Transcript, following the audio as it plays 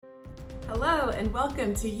Hello and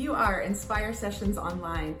welcome to You Are Inspire Sessions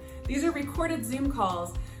Online. These are recorded Zoom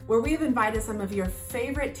calls where we've invited some of your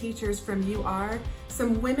favorite teachers from You Are,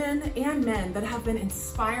 some women and men that have been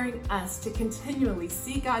inspiring us to continually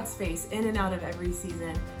see God's face in and out of every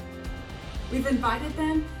season. We've invited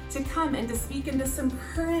them to come and to speak into some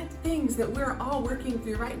current things that we're all working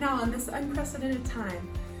through right now in this unprecedented time.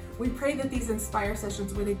 We pray that these Inspire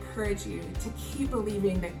Sessions would encourage you to keep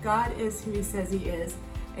believing that God is who He says He is,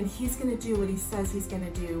 and He's going to do what He says He's going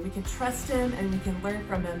to do. We can trust Him and we can learn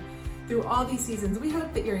from Him through all these seasons. We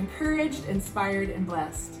hope that you're encouraged, inspired, and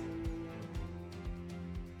blessed.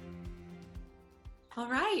 All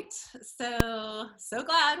right, so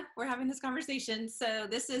glad we're having this conversation. So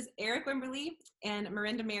this is Eric Wimberly and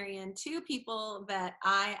Miranda Marion, two people that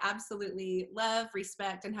I absolutely love,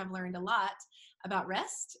 respect, and have learned a lot about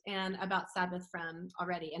rest and about Sabbath from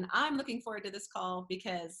already. And I'm looking forward to this call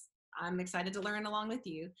because I'm excited to learn along with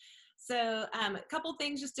you. So a couple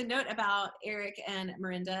things just to note about Eric and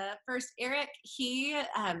Miranda. First, Eric, he's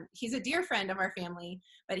a dear friend of our family,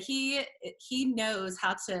 but he knows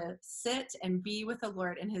how to sit and be with the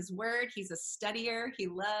Lord in His Word. He's a studier.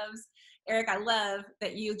 Eric, I love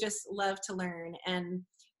that you just love to learn. And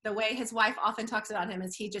the way his wife often talks about him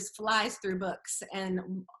is he just flies through books, and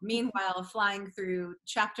meanwhile flying through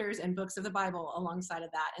chapters and books of the Bible alongside of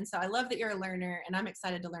that. And so I love that you're a learner, and I'm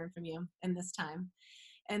excited to learn from you in this time.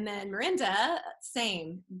 And then Miranda,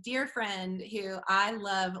 same, dear friend who I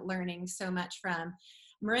love learning so much from.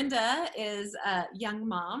 Miranda is a young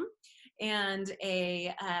mom, and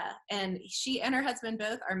she and her husband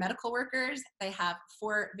both are medical workers. They have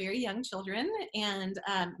 4 very young children, and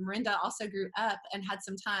Miranda also grew up and had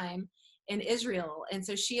some time in Israel, and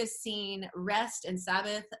so she has seen rest and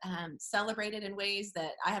Sabbath celebrated in ways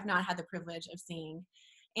that I have not had the privilege of seeing.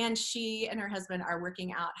 And she and her husband are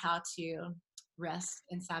working out how to rest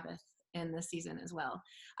and Sabbath in this season as well.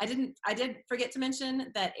 I did forget to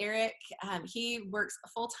mention that Eric, he works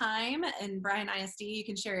full time in Bryan ISD.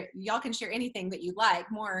 Y'all can share anything that you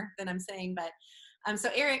like more than I'm saying, but so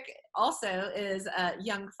Eric also is a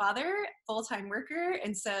young father, full-time worker,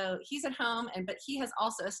 and so he's at home, but he has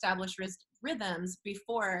also established rhythms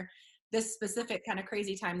before this specific kind of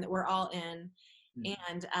crazy time that we're all in.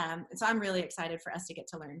 And so I'm really excited for us to get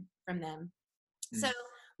to learn from them. So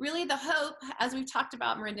really the hope, as we've talked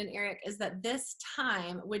about, Miranda and Eric, is that this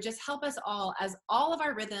time would just help us all, as all of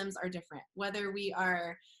our rhythms are different, whether we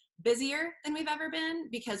are busier than we've ever been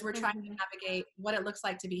because we're trying to navigate what it looks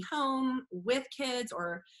like to be home with kids,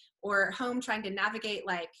 or home trying to navigate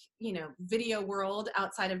video world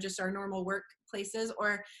outside of just our normal workplaces,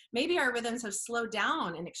 or maybe our rhythms have slowed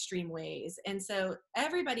down in extreme ways. And so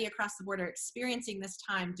everybody across the board are experiencing this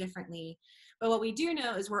time differently. But what we do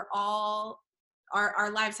know is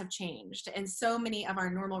our lives have changed, and so many of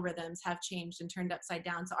our normal rhythms have changed and turned upside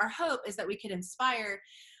down. So our hope is that we could inspire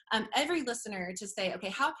every listener to say,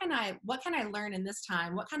 okay, what can I learn in this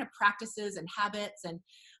time? What kind of practices and habits and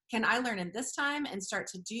can I learn in this time and start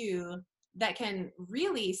to do that can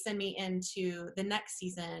really send me into the next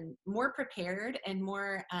season more prepared and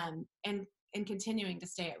more and continuing to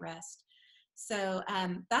stay at rest. So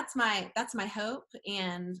that's my hope.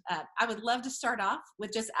 And I would love to start off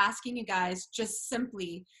with just asking you guys just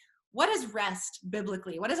simply, what is rest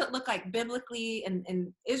biblically? What does it look like biblically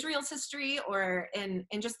in Israel's history or in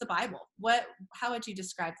just the Bible? How would you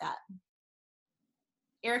describe that?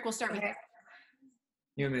 Eric, we'll start with you.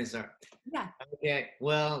 You want me to start? Yeah. Okay.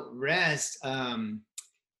 Well, rest,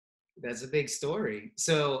 that's a big story.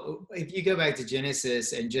 So if you go back to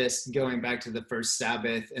Genesis and just going back to the first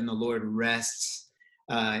Sabbath and the Lord rests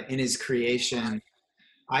in His creation,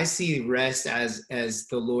 I see rest as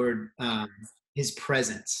the Lord, His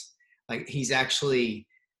presence. Like He's actually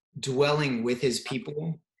dwelling with His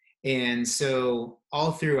people. And so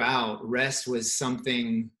all throughout, rest was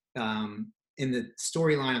something in the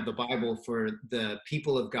storyline of the Bible for the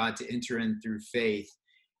people of God to enter in through faith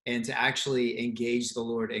and to actually engage the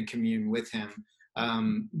Lord and commune with Him.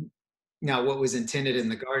 Now, what was intended in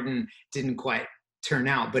the garden didn't quite turn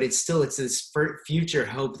out, but it's this future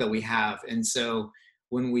hope that we have. And so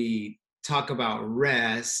when we talk about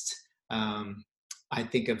rest, I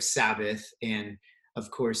think of Sabbath, and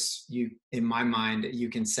of course, in my mind, you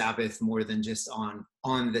can Sabbath more than just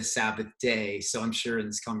on the Sabbath day. So I'm sure in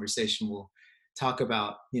this conversation we'll talk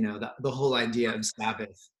about the whole idea of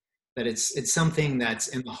Sabbath. That it's something that's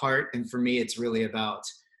in the heart, and for me, it's really about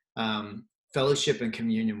fellowship and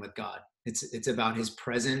communion with God. It's about His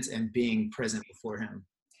presence and being present before Him.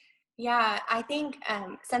 Yeah, I think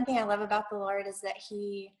something I love about the Lord is that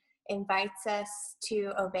He invites us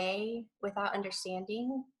to obey without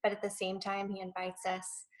understanding, but at the same time, He invites us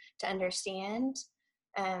to understand.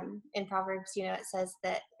 In Proverbs, it says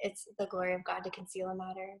that it's the glory of God to conceal a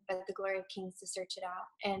matter, but the glory of kings to search it out.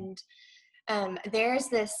 And there's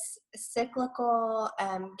this cyclical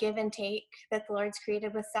give and take that the Lord's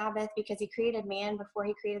created with Sabbath, because he created man before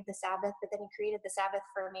he created the Sabbath, but then he created the Sabbath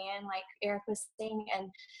for man, like Eric was saying.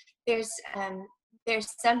 And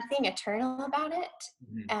there's something eternal about it,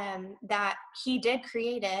 that he did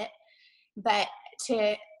create it, but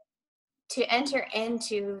to enter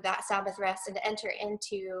into that Sabbath rest and to enter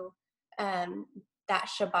into that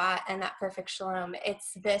Shabbat and that perfect shalom,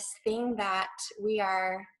 it's this thing that we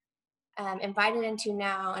are invited into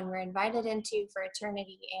now, and we're invited into for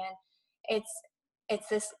eternity. And it's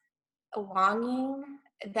this longing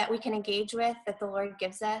that we can engage with, that the Lord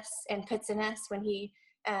gives us and puts in us when he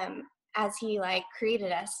as he like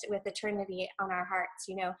created us with eternity on our hearts.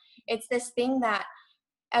 It's this thing that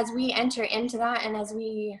as we enter into that, and as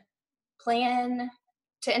we plan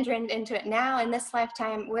to enter into it now in this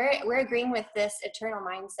lifetime, we're agreeing with this eternal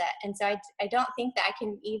mindset. And so I don't think that I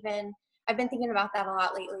can even, I've been thinking about that a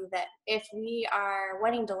lot lately, that if we are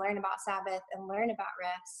wanting to learn about Sabbath and learn about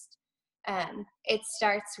rest, it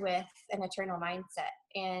starts with an eternal mindset.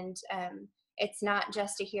 And it's not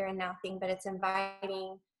just a here and now thing, but it's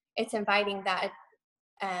inviting that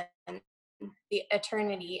the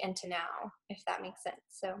eternity into now, if that makes sense.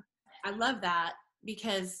 So I love that,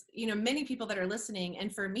 because many people that are listening,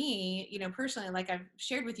 and for me, personally, like I've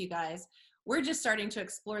shared with you guys, we're just starting to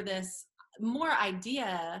explore this more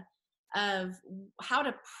idea of how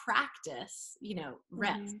to practice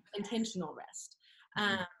rest, intentional rest.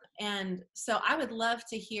 And so I would love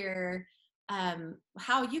to hear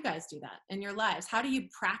how you guys do that in your lives. How do you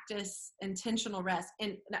practice intentional rest?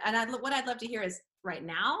 And what I'd love to hear is right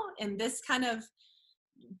now, in this kind of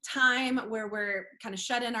time where we're kind of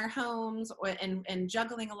shut in our homes and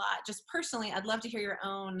juggling a lot, just personally, I'd love to hear your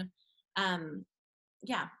own,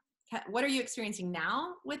 what are you experiencing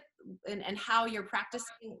now and how you're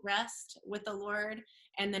practicing rest with the Lord?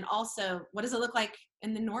 And then also, what does it look like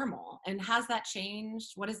in the normal? And has that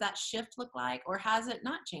changed? What does that shift look like? Or has it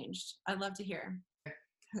not changed? I'd love to hear.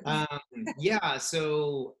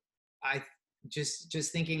 So I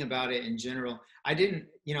just thinking about it in general, I didn't,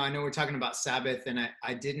 I know we're talking about Sabbath, and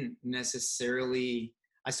I didn't necessarily,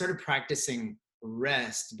 I started practicing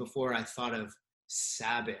rest before I thought of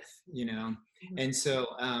Sabbath, and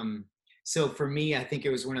so for me, I think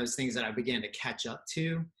it was one of those things that I began to catch up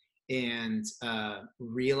to and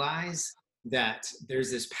realize that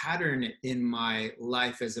there's this pattern in my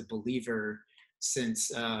life as a believer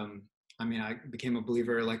since, I became a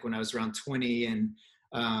believer like when I was around 20,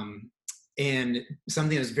 and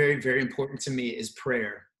something that's very, very important to me is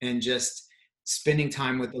prayer and just spending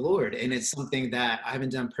time with the Lord. And it's something that I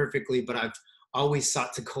haven't done perfectly, but I've always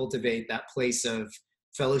sought to cultivate that place of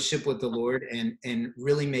fellowship with the Lord and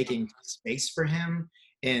really making space for him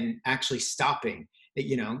and actually stopping,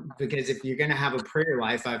 because if you're going to have a prayer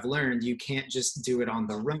life, I've learned you can't just do it on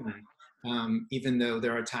the run, even though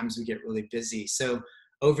there are times we get really busy. So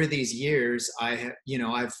over these years, I've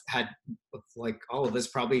had, like all of us,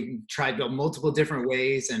 probably tried multiple different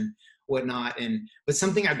ways and whatnot. But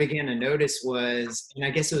something I began to notice was, and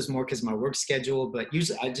I guess it was more because my work schedule, but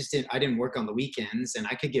usually I didn't work on the weekends, and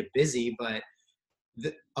I could get busy, but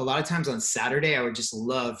a lot of times on Saturday, I would just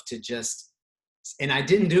love to and I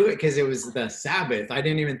didn't do it because it was the Sabbath. I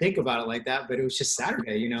didn't even think about it like that, but it was just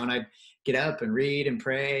Saturday, and I'd get up and read and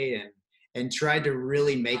pray and tried to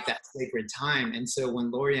really make that sacred time. And so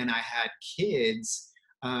when Lori and I had kids,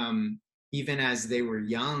 even as they were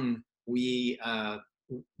young, we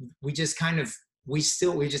just kind of, we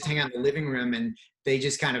just hang out in the living room, and they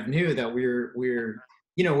just kind of knew that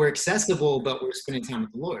we're accessible, but we're spending time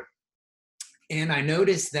with the Lord. And I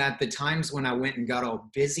noticed that the times when I went and got all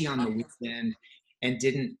busy on the weekend and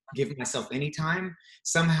didn't give myself any time,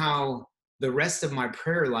 somehow the rest of my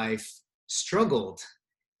prayer life struggled.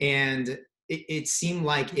 And it seemed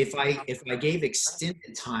like if I gave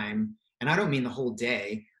extended time, and I don't mean the whole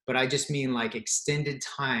day, but I just mean like extended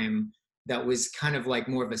time that was kind of like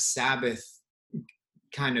more of a Sabbath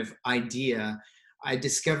kind of idea, I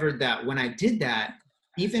discovered that when I did that,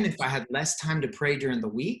 even if I had less time to pray during the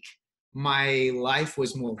week, my life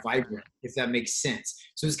was more vibrant, if that makes sense.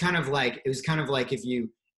 So it was kind of like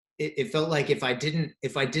it felt like if I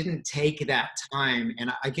didn't take that time,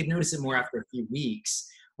 and I could notice it more after a few weeks,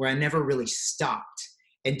 where I never really stopped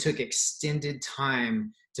and took extended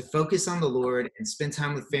time to focus on the Lord and spend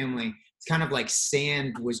time with family. It's kind of like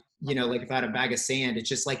sand was, like if I had a bag of sand, it's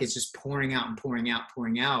just pouring out and pouring out,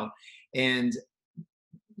 pouring out. And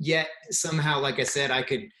yet somehow, like I said, I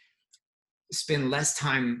could spend less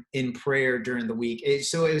time in prayer during the week.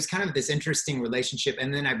 So it was kind of this interesting relationship.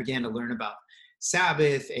 And then I began to learn about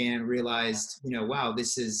Sabbath and realized, wow,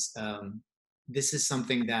 this is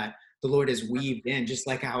something that the Lord has weaved in, just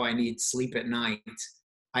like how I need sleep at night.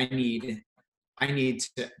 I need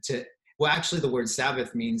to well, actually the word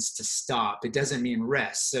Sabbath means to stop. It doesn't mean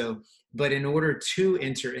rest. So, but in order to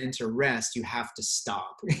enter into rest, you have to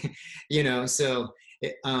stop, so,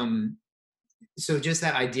 so just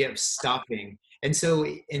that idea of stopping. And so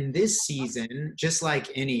in this season, just like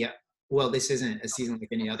this isn't a season like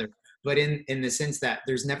any other, but in the sense that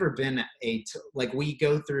there's never been like we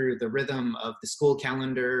go through the rhythm of the school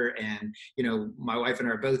calendar, and my wife and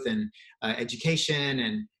I are both in education,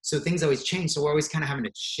 and so things always change. So we're always kind of having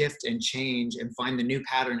to shift and change and find the new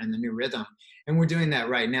pattern and the new rhythm, and we're doing that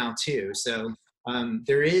right now too. So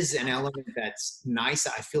there is an element that's nice.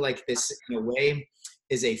 I feel like this, in a way,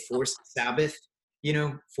 is a forced Sabbath,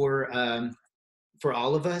 for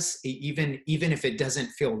all of us, even if it doesn't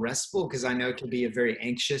feel restful, because I know it can be a very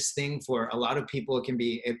anxious thing for a lot of people. It can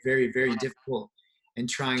be a very, very difficult and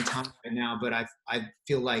trying time right now. But I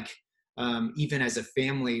feel like even as a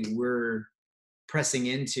family, we're pressing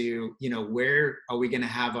into, where are we going to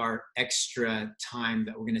have our extra time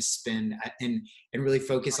that we're going to spend and really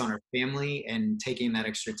focus on our family and taking that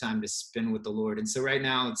extra time to spend with the Lord. And so right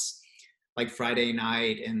now it's like Friday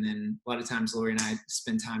night, and then a lot of times Lori and I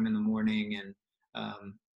spend time in the morning, and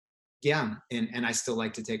and I still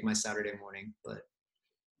like to take my Saturday morning, but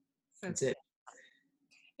that's it.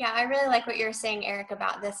 Yeah, I really like what you're saying, Eric,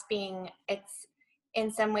 about this being, it's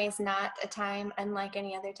in some ways not a time unlike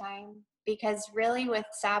any other time, because really with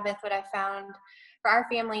Sabbath, what I found for our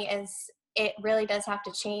family is it really does have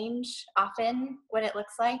to change often what it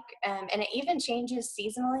looks like, and it even changes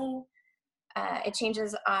seasonally. It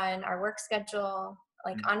changes on our work schedule.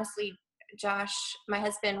 Like, honestly, Josh, my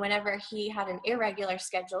husband, whenever he had an irregular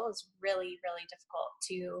schedule, it was really, really difficult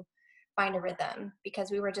to find a rhythm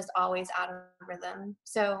because we were just always out of rhythm.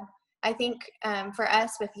 So I think for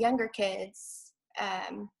us with younger kids,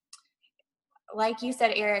 like you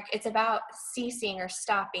said, Eric, it's about ceasing or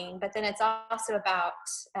stopping, but then it's also about,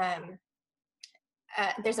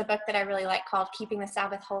 there's a book that I really like called Keeping the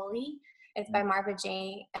Sabbath Holy. It's by Marva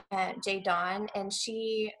J. Dawn, and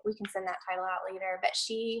we can send that title out later, but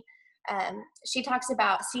she talks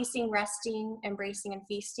about ceasing, resting, embracing, and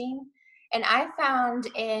feasting. And I found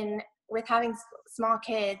with having small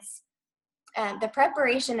kids, the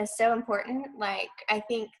preparation is so important. Like, I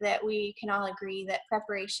think that we can all agree that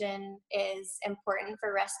preparation is important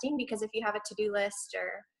for resting, because if you have a to-do list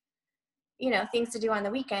or things to do on the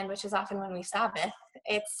weekend, which is often when we Sabbath,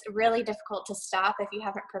 it's really difficult to stop if you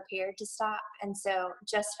haven't prepared to stop. And so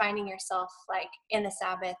just finding yourself like in the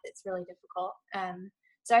Sabbath, it's really difficult.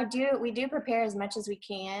 So we do prepare as much as we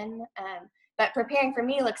can. But preparing for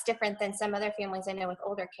me looks different than some other families I know with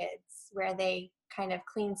older kids, where they kind of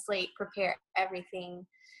clean slate, prepare everything.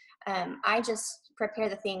 I just prepare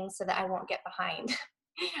the things so that I won't get behind.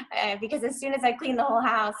 Because as soon as I clean the whole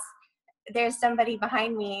house, there's somebody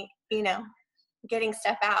behind me, getting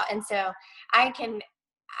stuff out. And so I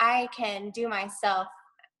can do myself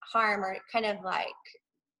harm, or kind of like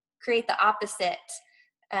create the opposite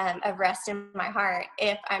of rest in my heart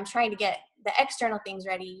if I'm trying to get the external things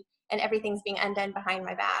ready and everything's being undone behind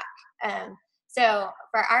my back. So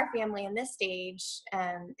for our family in this stage,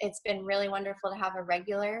 it's been really wonderful to have a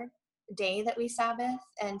regular day that we Sabbath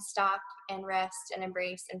and stop and rest and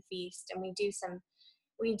embrace and feast. And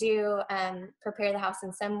we do prepare the house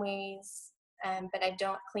in some ways, but I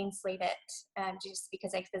don't clean slate it just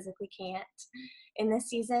because I physically can't in this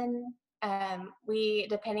season.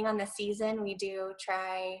 Depending on the season, we do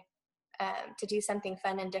try to do something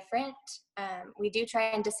fun and different. We do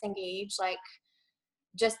try and disengage, like,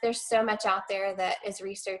 just there's so much out there that is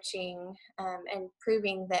researching and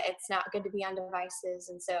proving that it's not good to be on devices.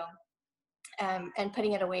 And so and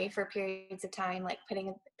putting it away for periods of time, like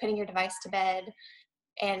putting your device to bed.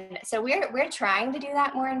 And so we're trying to do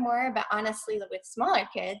that more and more, but honestly, with smaller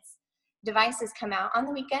kids, devices come out on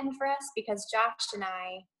the weekend for us because Josh and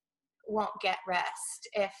I won't get rest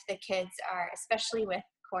if the kids are, especially with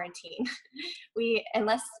quarantine.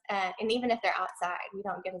 And even if they're outside, we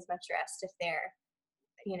don't get as much rest if they're,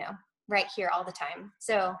 right here all the time.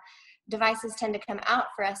 So devices tend to come out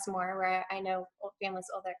for us more, where I know families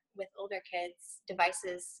with older kids,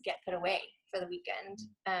 devices get put away for the weekend.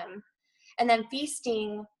 And then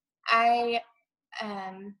feasting,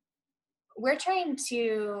 we're trying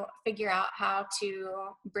to figure out how to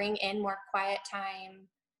bring in more quiet time,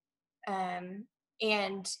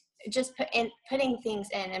 and just putting things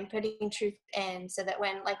in and putting truth in, so that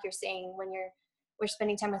when, like you're saying, when we're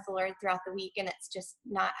spending time with the Lord throughout the week, and it's just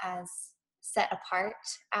not as set apart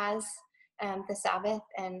as the Sabbath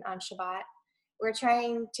and on Shabbat. We're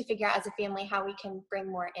trying to figure out as a family how we can bring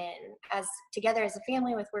more in as together as a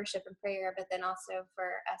family with worship and prayer, but then also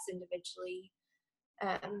for us individually.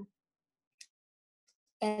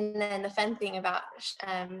 And then the fun thing about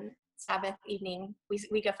Sabbath evening,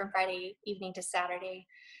 we go from Friday evening to Saturday.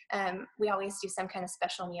 We always do some kind of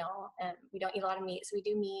special meal. We don't eat a lot of meat, so we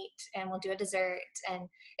do meat, and we'll do a dessert. And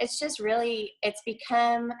it's just really, it's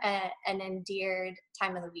become an endeared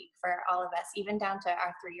time of the week for all of us, even down to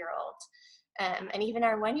our 3-year-old. And even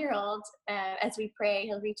our 1-year-old, as we pray,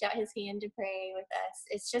 he'll reach out his hand to pray with us.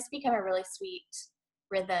 It's just become a really sweet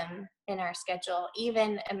rhythm in our schedule,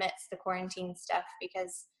 even amidst the quarantine stuff,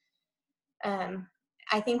 because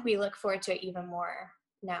I think we look forward to it even more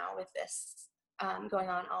now with this going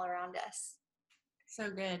on all around us. So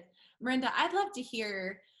good. Miranda, I'd love to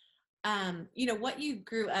hear, what you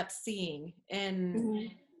grew up seeing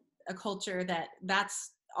in a culture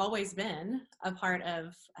that's always been a part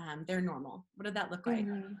of their normal. What did that look like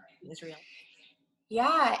in Israel?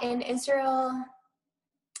 Yeah, in Israel,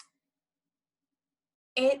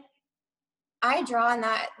 I draw on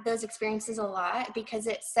those experiences a lot because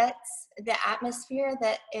it sets the atmosphere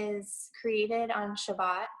that is created on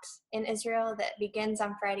Shabbat in Israel that begins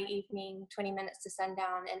on Friday evening, 20 minutes to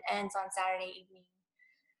sundown, and ends on Saturday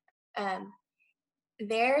evening.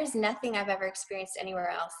 There's nothing I've ever experienced anywhere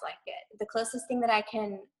else like it. The closest thing that I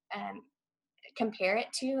can compare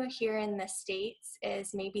it to here in the States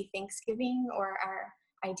is maybe Thanksgiving, or our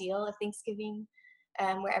ideal of Thanksgiving,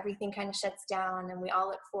 where everything kind of shuts down and we all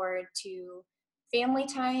look forward to family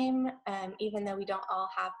time, even though we don't all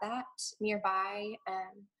have that nearby,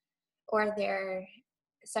 or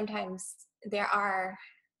sometimes there are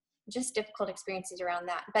just difficult experiences around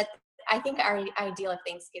that. But I think our ideal of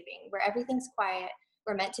Thanksgiving, where everything's quiet,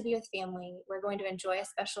 we're meant to be with family, we're going to enjoy a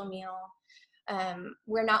special meal,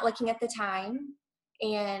 we're not looking at the time,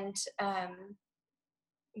 and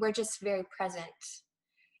we're just very present.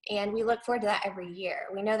 And we look forward to that every year.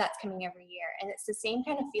 We know that's coming every year. And it's the same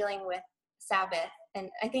kind of feeling with Sabbath. And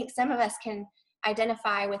I think some of us can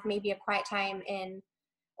identify with maybe a quiet time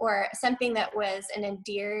or something that was an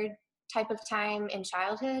endeared type of time in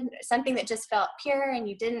childhood, something that just felt pure, and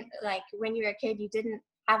you didn't, like when you were a kid, you didn't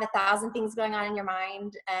have 1,000 things going on in your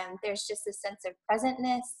mind. There's just a sense of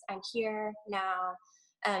presentness. I'm here now,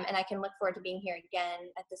 and I can look forward to being here again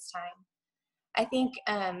at this time. I think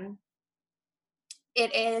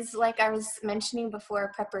it is, like I was mentioning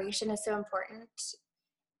before, preparation is so important.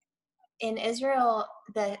 In Israel,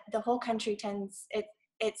 the whole country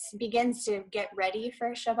begins to get ready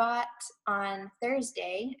for Shabbat on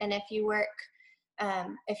Thursday, and if you work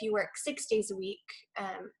 6 days a week,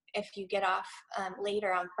 if you get off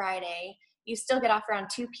later on Friday, you still get off around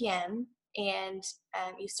 2 p.m. and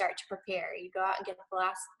you start to prepare. You go out and get the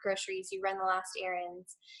last groceries, you run the last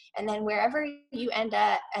errands, and then wherever you end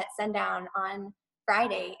up at sundown on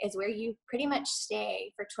Friday is where you pretty much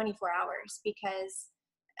stay for 24 hours, because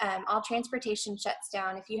all transportation shuts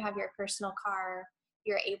down. If you have your personal car,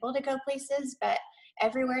 you're able to go places, but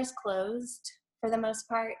everywhere is closed for the most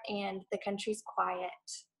part, and the country's quiet.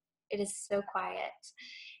 It is so quiet,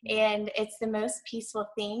 and it's the most peaceful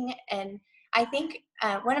thing. And I think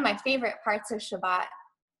one of my favorite parts of Shabbat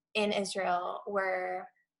in Israel were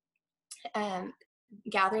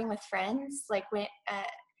gathering with friends. Like when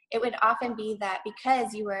it would often be that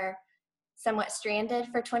because you were somewhat stranded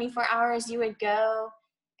for 24 hours, you would go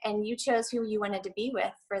and you chose who you wanted to be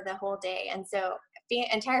with for the whole day. And so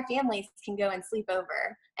entire families can go and sleep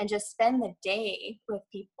over and just spend the day with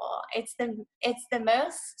people. It's the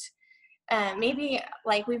most, maybe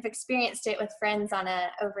like we've experienced it with friends on a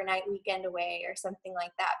overnight weekend away or something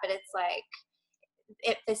like that, but it's like,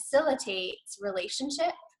 it facilitates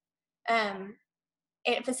relationship.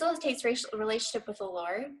 It facilitates relationship with the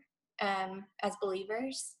Lord. As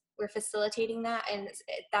believers, we're facilitating that, and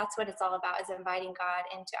that's what it's all about, is inviting God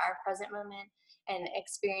into our present moment and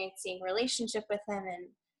experiencing relationship with him,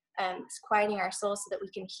 and quieting our souls so that we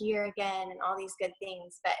can hear again, and all these good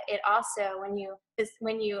things. But it also,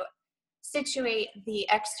 when you situate the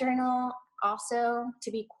external also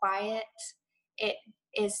to be quiet, it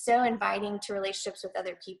is so inviting to relationships with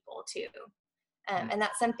other people too. And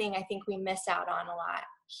that's something I think we miss out on a lot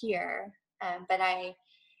here. But I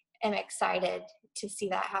am excited to see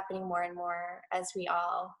that happening more and more as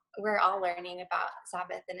we're all learning about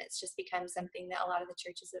Sabbath, and it's just become something that a lot of the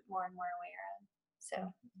churches are more and more aware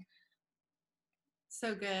of.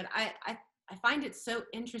 So good. I find it so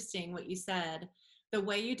interesting what you said, the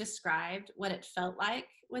way you described what it felt like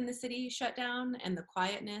when the city shut down and the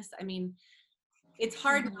quietness. I mean, it's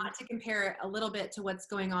hard not to compare it a little bit to what's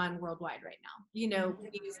going on worldwide right now. You know,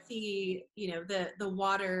 when you see, you know, the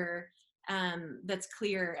water that's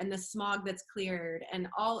clear and the smog that's cleared and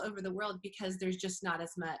all over the world because there's just not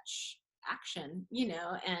as much action, you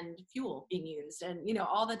know, and fuel being used and, you know,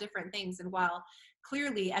 all the different things. And while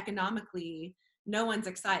clearly economically no one's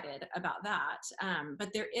excited about that, but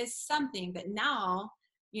there is something that now,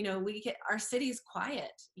 you know, we get our city's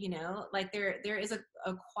quiet, you know, like there is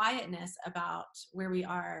a quietness about where we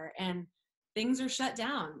are, and things are shut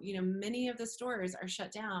down. You know, many of the stores are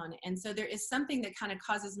shut down. And so there is something that kind of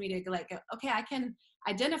causes me to like, okay, I can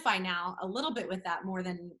identify now a little bit with that more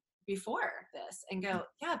than before this and go,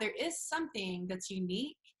 yeah, there is something that's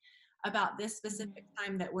unique about this specific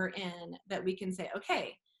time that we're in that we can say,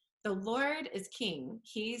 okay, the Lord is king.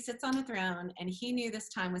 He sits on the throne and he knew this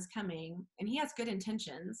time was coming and he has good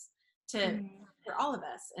intentions for all of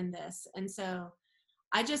us in this. And so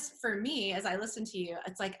I just, for me, as I listen to you,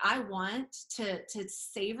 it's like, I want to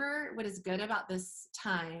savor what is good about this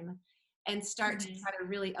time and start to try to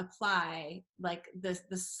really apply like the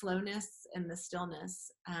slowness and the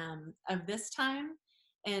stillness of this time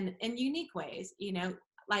in unique ways. You know,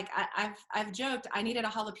 like I've joked, I needed a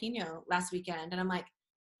jalapeno last weekend and I'm like,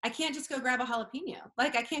 I can't just go grab a jalapeno.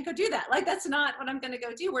 Like, I can't go do that. Like, that's not what I'm going to go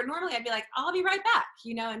do. Where normally I'd be like, I'll be right back,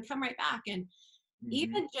 you know, and come right back. And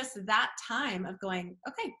even just that time of going,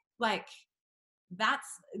 okay, like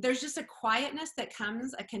there's just a quietness that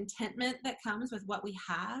comes, a contentment that comes with what we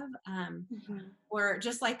have, or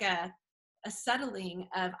just like a settling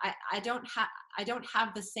of, I don't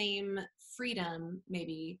have the same freedom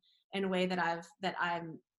maybe in a way that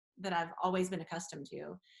I've always been accustomed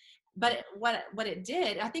to. But what it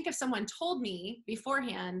did, I think if someone told me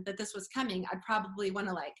beforehand that this was coming, I'd probably want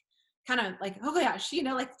to like, kind of like, oh gosh, you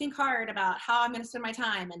know, like think hard about how I'm going to spend my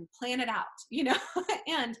time and plan it out, you know,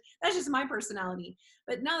 and that's just my personality.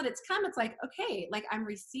 But now that it's come, it's like, okay, like I'm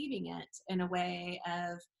receiving it in a way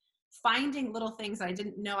of finding little things I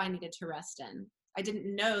didn't know I needed to rest in. I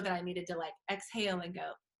didn't know that I needed to like exhale and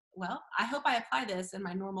go, well, I hope I apply this in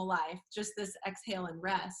my normal life, just this exhale and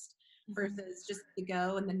rest versus just the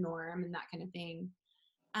go and the norm and that kind of thing.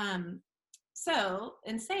 So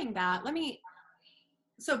in saying that,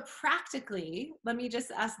 so practically, let me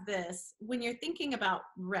just ask this. When you're thinking about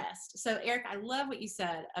rest, so Eric, I love what you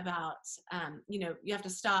said about, you know, you have to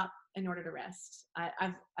stop in order to rest.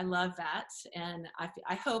 I love that. And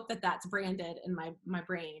I hope that that's branded in my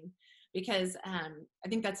brain, because I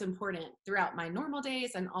think that's important throughout my normal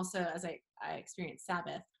days and also as I experience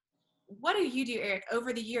Sabbath. What do you do, Eric,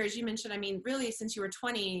 over the years? You mentioned, I mean, really since you were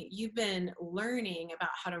 20, you've been learning about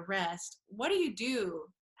how to rest. What do you do?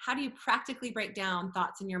 How do you practically break down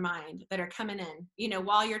thoughts in your mind that are coming in, you know,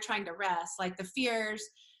 while you're trying to rest, like the fears,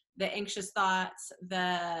 the anxious thoughts,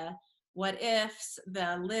 the what ifs,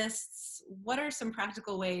 the lists? What are some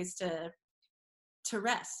practical ways to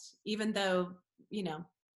rest, even though, you know,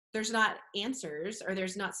 there's not answers or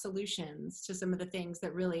there's not solutions to some of the things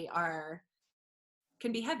that really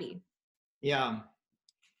can be heavy? Yeah.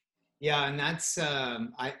 And that's,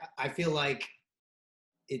 I feel like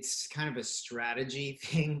it's kind of a strategy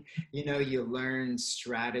thing. You know, you learn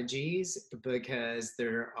strategies because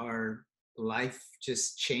life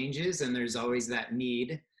just changes and there's always that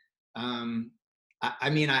need.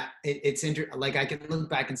 It's like I can look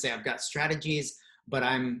back and say I've got strategies, but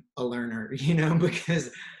I'm a learner, you know, because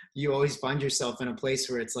you always find yourself in a place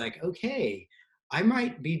where it's like, okay, I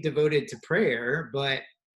might be devoted to prayer, but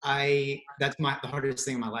that's the hardest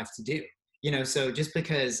thing in my life to do, you know. So just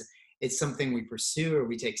because it's something we pursue or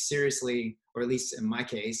we take seriously, or at least in my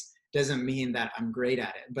case, doesn't mean that I'm great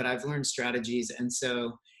at it. But I've learned strategies,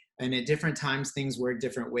 and at different times things work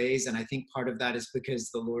different ways. And I think part of that is because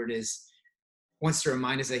the Lord wants to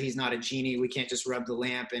remind us that He's not a genie. We can't just rub the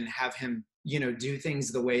lamp and have Him, you know, do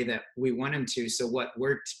things the way that we want Him to. So what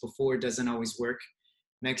worked before doesn't always work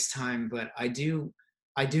next time. But I do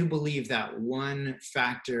believe that one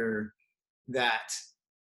factor that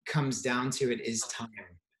comes down to it is time.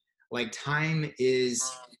 Like, time is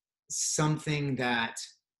something that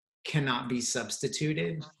cannot be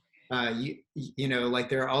substituted. You know, like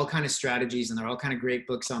there are all kind of strategies and there are all kind of great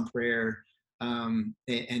books on prayer,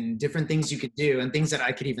 and different things you could do and things that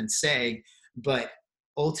I could even say. But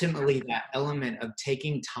ultimately that element of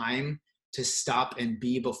taking time to stop and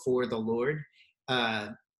be before the Lord,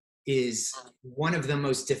 is one of the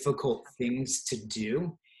most difficult things to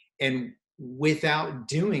do. And without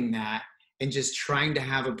doing that and just trying to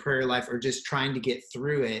have a prayer life or just trying to get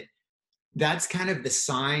through it, that's kind of the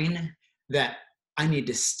sign that I need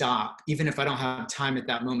to stop. Even if I don't have time at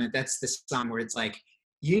that moment, that's the sign where it's like,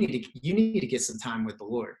 you need to get some time with the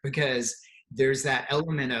Lord, because there's that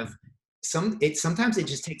element of sometimes it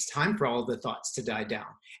just takes time for all the thoughts to die down.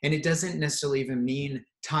 And it doesn't necessarily even mean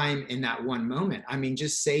time in that one moment. I mean,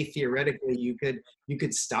 just say theoretically you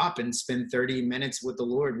could stop and spend 30 minutes with the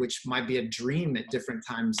Lord, which might be a dream at different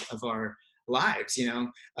times of our lives.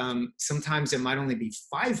 Sometimes it might only be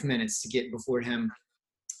 5 minutes to get before him,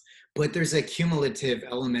 but there's a cumulative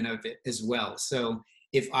element of it as well. So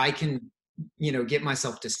if I can, get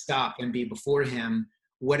myself to stop and be before him,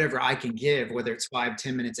 whatever I can give, whether it's 5,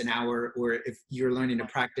 10 minutes, an hour, or if you're learning to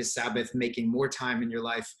practice Sabbath, making more time in your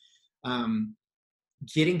life,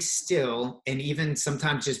 getting still, and even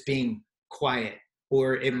sometimes just being quiet,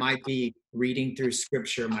 or it might be reading through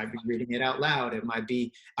scripture, it might be reading it out loud, it might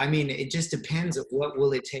be, it just depends on what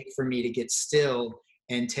will it take for me to get still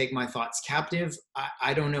and take my thoughts captive.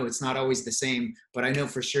 I don't know, it's not always the same, but I know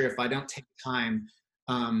for sure if I don't take time,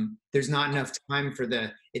 there's not enough time for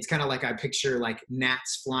it's kind of like I picture like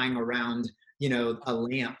gnats flying around, a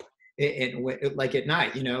lamp, like at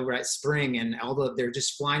night, right, spring, and they're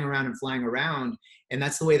just flying around, and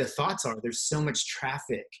that's the way the thoughts are. There's so much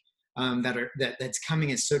traffic that's coming.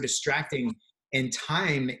 It's so distracting, and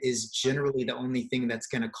time is generally the only thing that's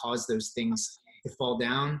going to cause those things to fall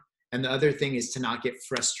down. And the other thing is to not get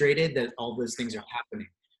frustrated that all those things are happening,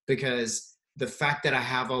 because the fact that I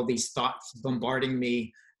have all these thoughts bombarding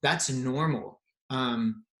me, that's normal.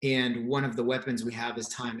 And one of the weapons we have is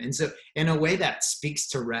time. And so in a way that speaks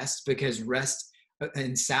to rest, because rest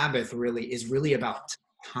and Sabbath is really about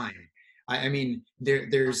time.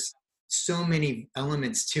 There's so many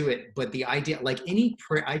elements to it, but the idea, like any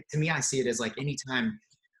prayer, to me, I see it as like anytime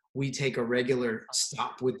we take a regular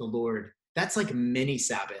stop with the Lord, that's like mini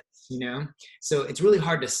Sabbaths, So it's really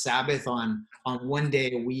hard to Sabbath on one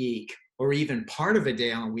day a week, or even part of a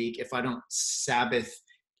day on a week, if I don't Sabbath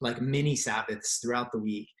like mini Sabbaths throughout the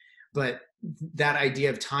week. But that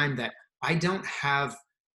idea of time, that I don't have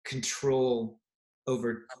control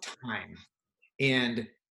over time, and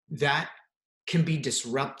that can be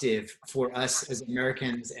disruptive for us as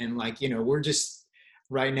Americans. And we're just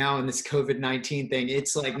right now in this COVID-19 thing,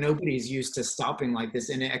 it's like nobody's used to stopping like this,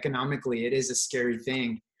 and economically it is a scary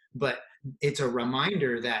thing, but it's a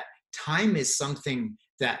reminder that time is something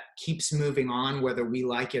that keeps moving on whether we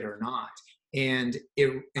like it or not. And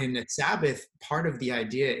in the Sabbath, part of the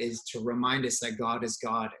idea is to remind us that God is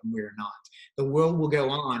God and we're not. The world will go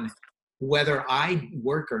on whether I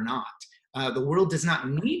work or not. The world does not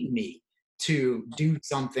need me to do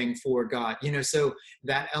something for God. So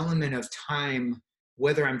that element of time,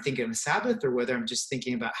 whether I'm thinking of Sabbath or whether I'm just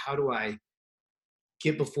thinking about how do I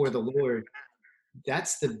get before the Lord,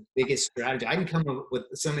 that's the biggest strategy. I can come up with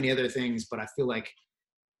so many other things, but I feel like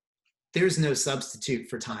there's no substitute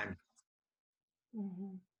for time.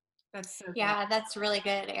 Mm-hmm. That's so good. Yeah, that's really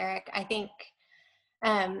good, Eric. I think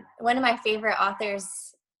one of my favorite authors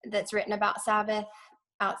that's written about Sabbath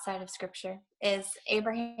outside of scripture is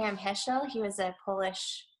Abraham Heschel. He was a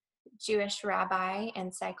Polish Jewish rabbi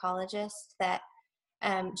and psychologist that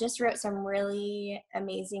just wrote some really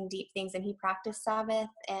amazing, deep things, and he practiced Sabbath,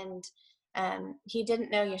 and he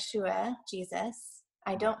didn't know Yeshua, Jesus,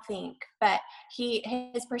 I don't think, but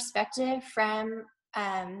his perspective from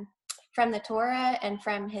the Torah and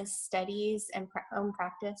from his studies and own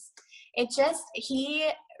practice, he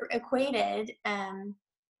equated,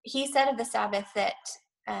 he said of the Sabbath that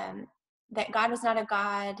God was not a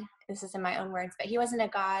God, this is in my own words, but he wasn't a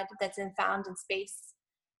God that's found in space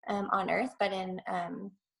on earth, but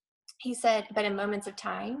he said, but in moments of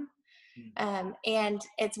time. And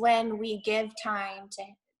it's when we give time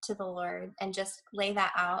to the Lord and just lay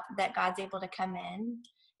that out, that God's able to come in.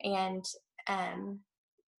 And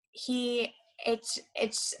he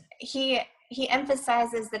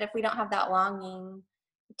emphasizes that if we don't have that longing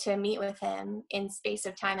to meet with him in space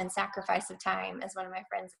of time and sacrifice of time, as one of my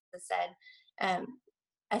friends has said,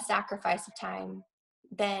 a sacrifice of time,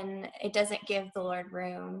 then it doesn't give the Lord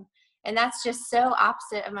room. And that's just so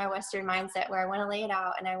opposite of my Western mindset, where I want to lay it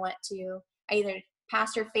out and I either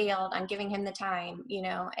passed or failed on giving him the time,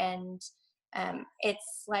 and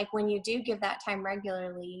it's like when you do give that time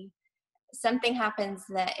regularly, something happens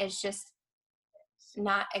that is just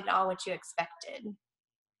not at all what you expected.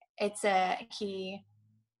 It's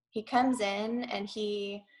he comes in and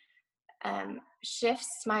he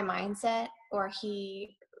shifts my mindset, or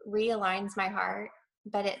he realigns my heart,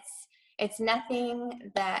 but it's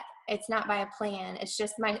nothing that, it's not by a plan. It's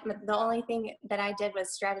just the only thing that I did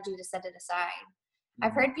was strategy to set it aside.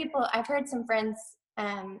 Mm-hmm. I've heard some friends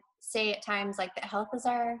say at times like that health is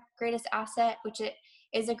our greatest asset, which it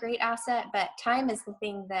is a great asset, but time is the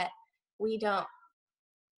thing that we don't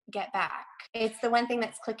get back. It's the one thing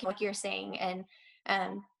that's clicking, like you're saying. And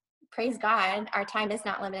praise God, our time is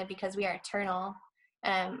not limited because we are eternal.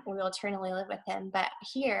 We will eternally live with him. But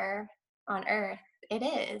here on earth, it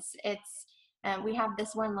is. We have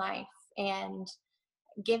this one life, and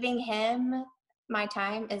giving him my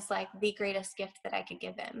time is like the greatest gift that I could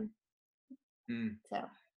give him. So.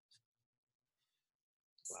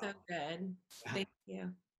 So good. Thank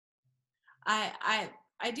you.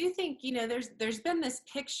 I do think, there's been this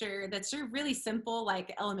picture that's a really simple,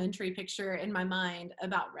 like elementary picture in my mind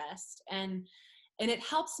about rest. And it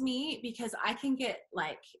helps me because I can get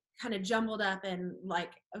like kind of jumbled up and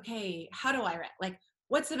like, okay, how do I rest? Like,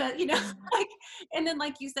 what's the best, like, and then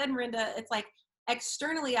like you said, Miranda, it's like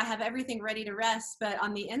externally I have everything ready to rest, but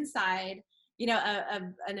on the inside,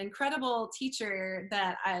 an incredible teacher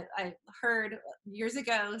that I heard years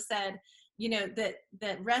ago said,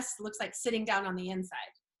 that rest looks like sitting down on the inside.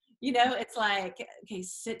 It's like, okay,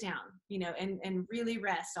 sit down, and really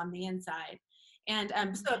rest on the inside.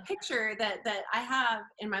 And so a picture that I have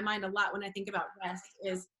in my mind a lot when I think about rest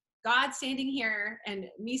is God standing here and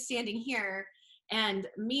me standing here, and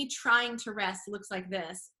me trying to rest looks like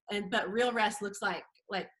this, but real rest looks like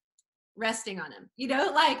resting on him,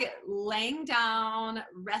 like laying down,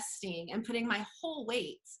 resting, and putting my whole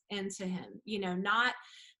weight into him, not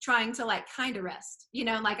trying to like kind of rest,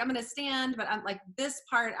 like I'm going to stand, but I'm like this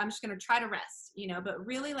part, I'm just going to try to rest, but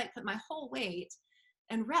really like put my whole weight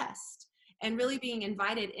and rest, and really being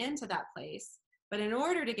invited into that place. But in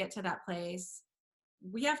order to get to that place,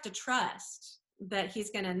 we have to trust that he's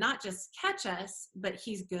going to not just catch us, but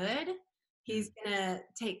he's good. He's going to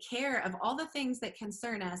take care of all the things that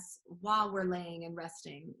concern us while we're laying and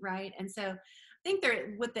resting, right? And so I think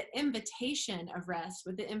with the invitation of rest,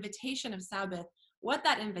 with the invitation of Sabbath, what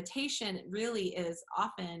that invitation really is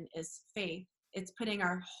often is faith. It's putting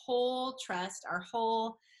our whole trust, our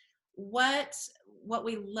whole, what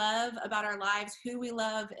we love about our lives, who we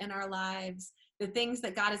love in our lives, the things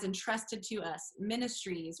that God has entrusted to us,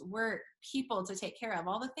 ministries, work, people to take care of,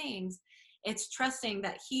 all the things. It's trusting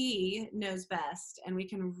that he knows best, and we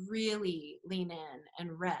can really lean in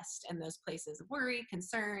and rest in those places of worry,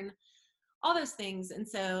 concern, all those things. And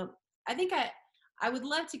so I think I would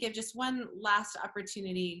love to give just one last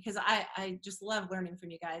opportunity, because I just love learning from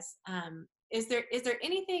you guys. Is there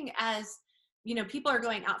anything, as people are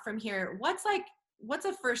going out from here, what's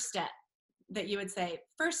a first step that you would say,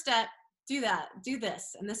 first step, do that, do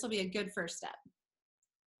this, and this will be a good first step?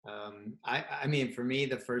 I mean, for me,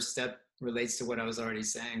 the first step relates to what I was already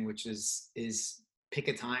saying, which is pick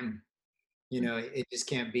a time. It just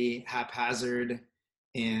can't be haphazard,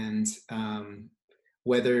 and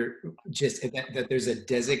whether just that there's a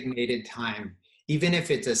designated time, even if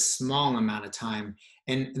it's a small amount of time.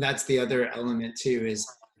 And that's the other element too, is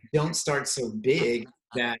don't start so big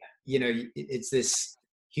that it's this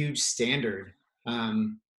huge standard.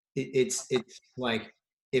 It's like,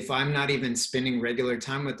 if I'm not even spending regular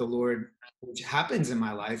time with the Lord, which happens in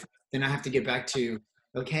my life, then I have to get back to,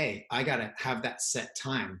 okay, I got to have that set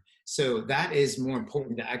time. So that is more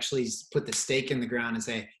important, to actually put the stake in the ground and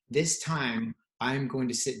say, this time I'm going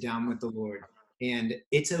to sit down with the Lord. And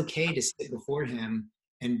it's okay to sit before him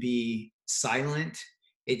and be silent.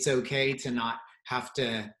 It's okay to not have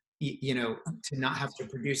to, to not have to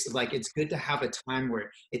produce, like, it's good to have a time where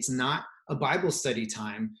it's not a Bible study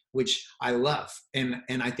time, which I love. And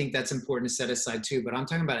I think that's important to set aside too. But I'm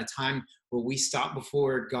talking about a time where we stop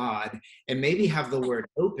before God and maybe have the word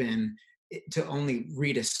open to only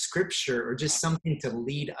read a scripture, or just something to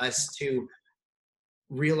lead us to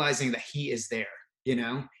realizing that he is there,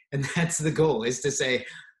 and that's the goal, is to say,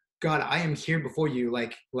 God, I am here before you.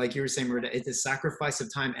 Like you were saying, Marita, it's a sacrifice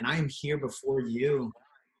of time, and I am here before you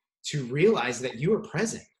to realize that you are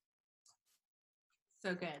present.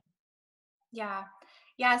 So good. Yeah.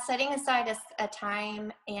 Setting aside a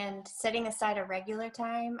time and setting aside a regular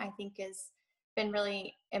time, I think, has been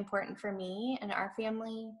really important for me and our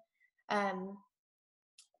family.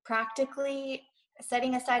 Practically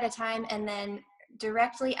setting aside a time, and then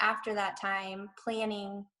directly after that time,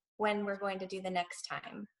 planning when we're going to do the next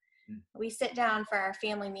time. We sit down for our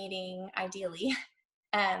family meeting, ideally,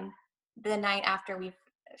 the night after we've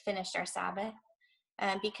finished our Sabbath.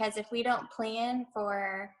 Because if we don't plan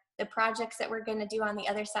for the projects that we're going to do on the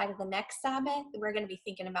other side of the next Sabbath, we're going to be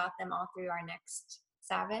thinking about them all through our next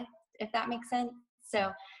Sabbath, if that makes sense.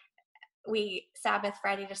 So we Sabbath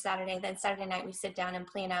Friday to Saturday, then Saturday night we sit down and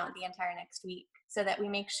plan out the entire next week, so that we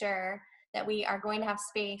make sure that we are going to have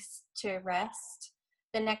space to rest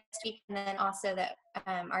the next week, and then also that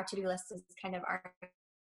our to-do list is kind of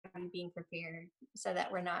already being prepared, so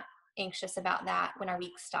that we're not anxious about that when our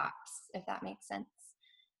week stops, if that makes sense.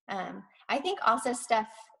 I think also,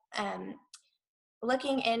 Steph,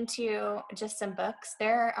 looking into just some books.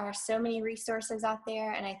 There are so many resources out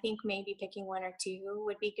there, and I think maybe picking one or two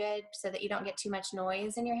would be good so that you don't get too much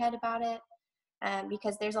noise in your head about it,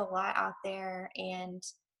 because there's a lot out there, and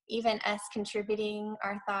even us contributing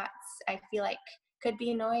our thoughts, I feel like could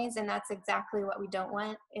be noise, and that's exactly what we don't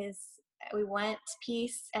want. Is we want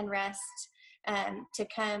peace and rest to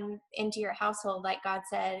come into your household, like God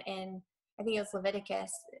said in, I think it was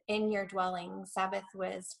Leviticus, in your dwellings. Sabbath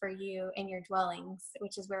was for you in your dwellings,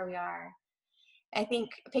 which is where we are. I think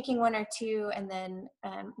picking one or two and then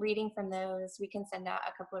reading from those, we can send out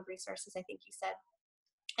a couple of resources, I think you said.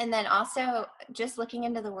 And then also just looking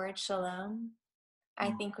into the word shalom,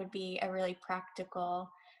 I think would be a really practical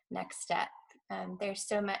next step. There's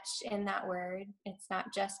so much in that word. It's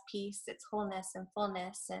not just peace, it's wholeness and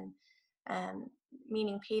fullness, and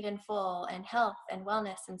meaning paid in full, and health and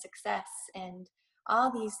wellness and success, and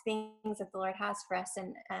all these things that the Lord has for us.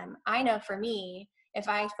 And I know for me, if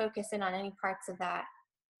I focus in on any parts of that,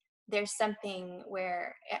 there's something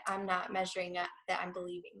where I'm not measuring up that I'm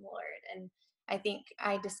believing the Lord. And I think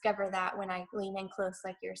I discover that when I lean in close,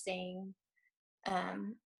 like you're saying,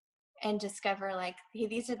 and discover like, hey,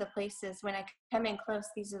 these are the places when I come in close,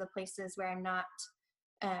 these are the places where I'm not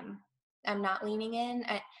leaning in.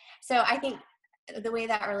 So I think the way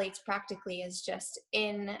that relates practically is just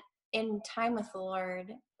in time with the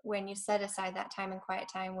Lord, when you set aside that time and quiet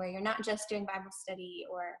time where you're not just doing Bible study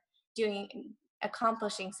or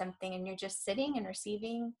accomplishing something, and you're just sitting and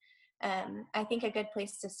receiving. I think a good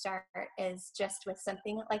place to start is just with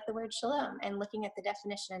something like the word shalom, and looking at the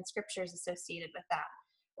definition and scriptures associated with that,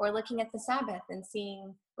 or looking at the Sabbath and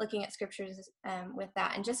looking at scriptures with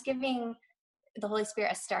that, and just giving the Holy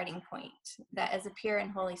Spirit a starting point that is a pure and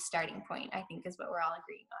holy starting point, I think is what we're all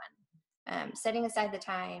agreeing on. Setting aside the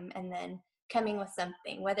time and then coming with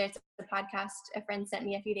something, whether it's a podcast a friend sent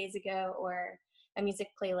me a few days ago or a music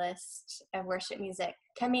playlist of worship music,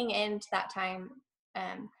 coming into that time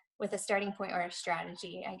with a starting point or a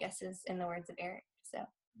strategy, I guess, is in the words of Eric. So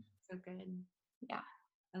good. Yeah.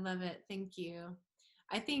 I love it. Thank you.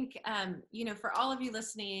 I think, for all of you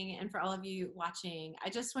listening and for all of you watching, I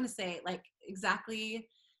just want to say, like, exactly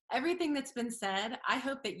everything that's been said. I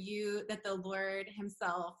hope that the Lord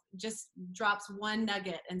himself just drops one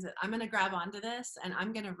nugget and says, I'm going to grab onto this and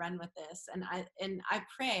I'm going to run with this. And I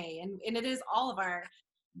pray, and it is all of our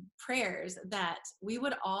prayers, that we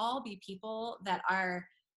would all be people that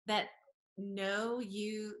know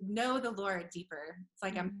the Lord deeper. It's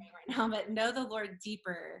like I'm praying right now, but know the Lord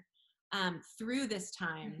deeper through this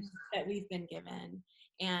time that we've been given.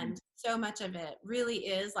 And so much of it really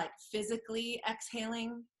is like physically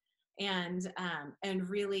exhaling and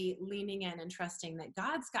really leaning in and trusting that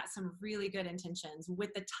God's got some really good intentions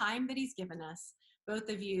with the time that he's given us. Both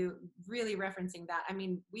of you really referencing that. I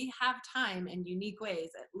mean, we have time in unique ways,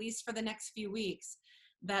 at least for the next few weeks,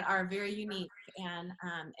 that are very unique.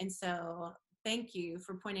 And so thank you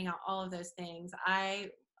for pointing out all of those things. I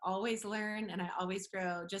always learn and I always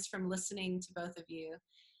grow just from listening to both of you.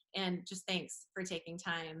 And just thanks for taking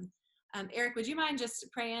time. Eric, would you mind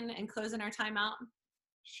just praying and closing our time out?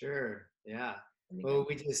 Sure. Yeah. Well,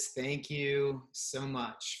 we just thank you so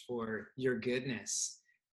much for your goodness,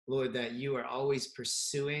 Lord, that you are always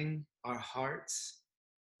pursuing our hearts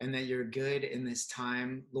and that you're good in this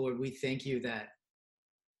time. Lord, we thank you that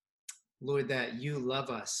you love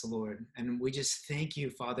us, Lord. And we just thank you,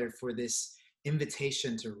 Father, for this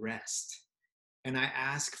invitation to rest. And I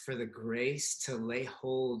ask for the grace to lay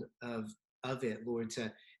hold of it, Lord,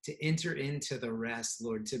 to enter into the rest,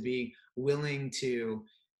 Lord, to be willing to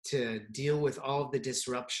deal with all of the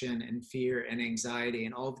disruption and fear and anxiety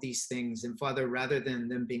and all of these things. And Father, rather than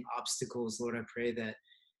them being obstacles, Lord, I pray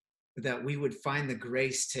that we would find the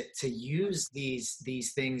grace to use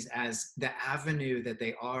these things as the avenue that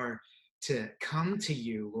they are to come to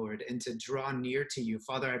you, Lord, and to draw near to you.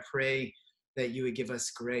 Father, I pray that you would give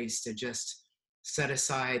us grace to just set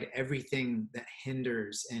aside everything that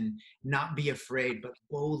hinders and not be afraid, but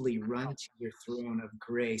boldly run to your throne of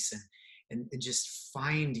grace and just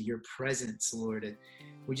find your presence, Lord. And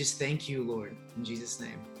we just thank you, Lord, in Jesus'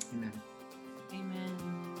 name. Amen.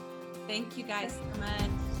 Amen. Thank you guys so much.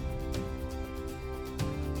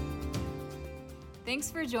 Thanks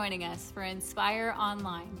for joining us for Inspire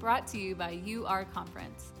Online, brought to you by UR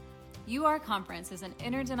Conference. UR Conference is an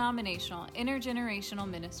interdenominational, intergenerational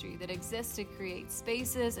ministry that exists to create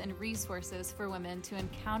spaces and resources for women to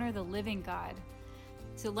encounter the living God.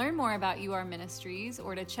 To learn more about UR Ministries,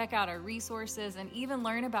 or to check out our resources and even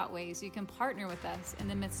learn about ways you can partner with us in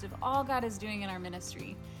the midst of all God is doing in our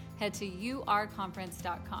ministry, head to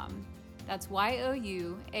urconference.com. That's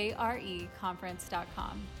YOUARE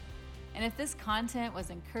conference.com. And if this content was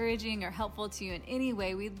encouraging or helpful to you in any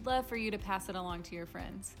way, we'd love for you to pass it along to your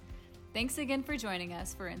friends. Thanks again for joining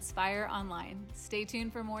us for Inspire Online. Stay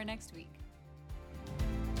tuned for more next week.